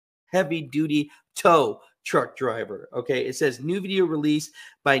heavy-duty tow truck driver. Okay, it says new video released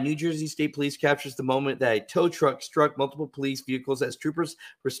by New Jersey State Police captures the moment that a tow truck struck multiple police vehicles as troopers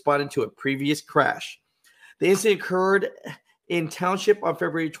responded to a previous crash. The incident occurred in Township on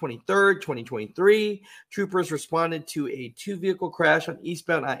February 23rd, 2023. Troopers responded to a two-vehicle crash on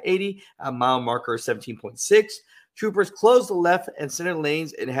eastbound I-80 at mile marker 17.6. Troopers closed the left and center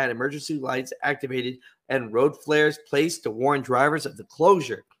lanes and had emergency lights activated and road flares placed to warn drivers of the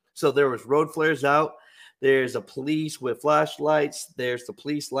closure. So there was road flares out. There's a police with flashlights. There's the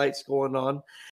police lights going on.